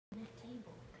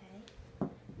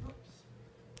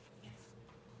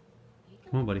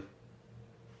Come on, buddy.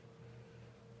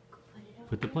 Go put it over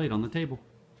Put the there. plate on the table.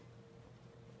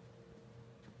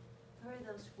 Who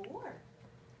are those for?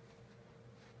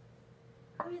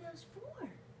 Who are those for?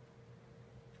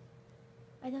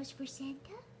 Are those for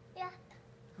Santa? Yeah.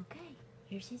 Okay,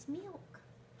 here's his milk.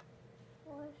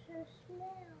 Where's his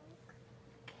milk?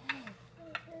 Okay,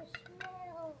 Where's his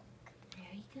milk?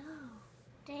 there you go.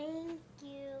 Thank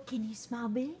you. Can you smile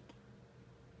big?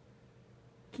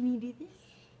 Can you do this?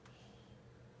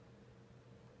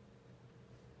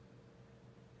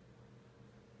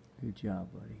 Good job,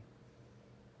 buddy.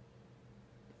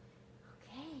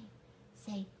 Okay,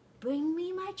 say, bring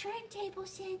me my turntable,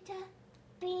 Santa.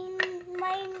 Bring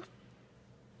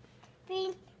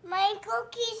my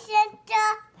cookie,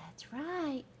 Santa. That's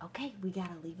right. Okay, we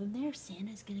gotta leave them there.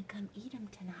 Santa's gonna come eat them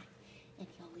tonight, and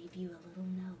he'll leave you a little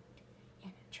note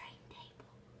and a train table.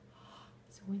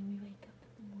 So when we wake up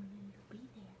in the morning, it'll be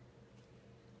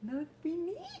there. That'd be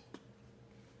neat.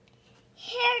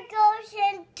 Here goes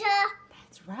Santa.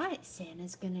 That's right.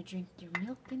 Santa's gonna drink your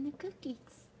milk and the cookies.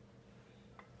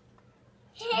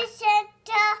 Here's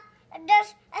Santa. And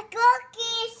there's a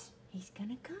cookies. He's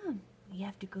gonna come. We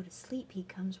have to go to sleep. He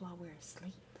comes while we're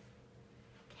asleep.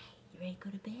 Okay, you ready to go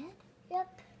to bed?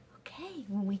 Yep. Okay,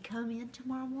 when we come in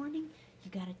tomorrow morning, you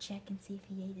gotta check and see if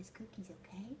he ate his cookies,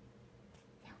 okay?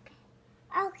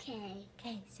 Okay. Okay.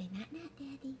 Okay, say night-night,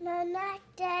 Daddy. No, not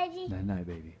Daddy. Night night,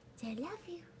 baby. Say I love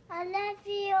you. I love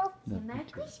you. Say Love Merry you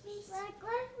too. Christmas. Merry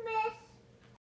Christmas.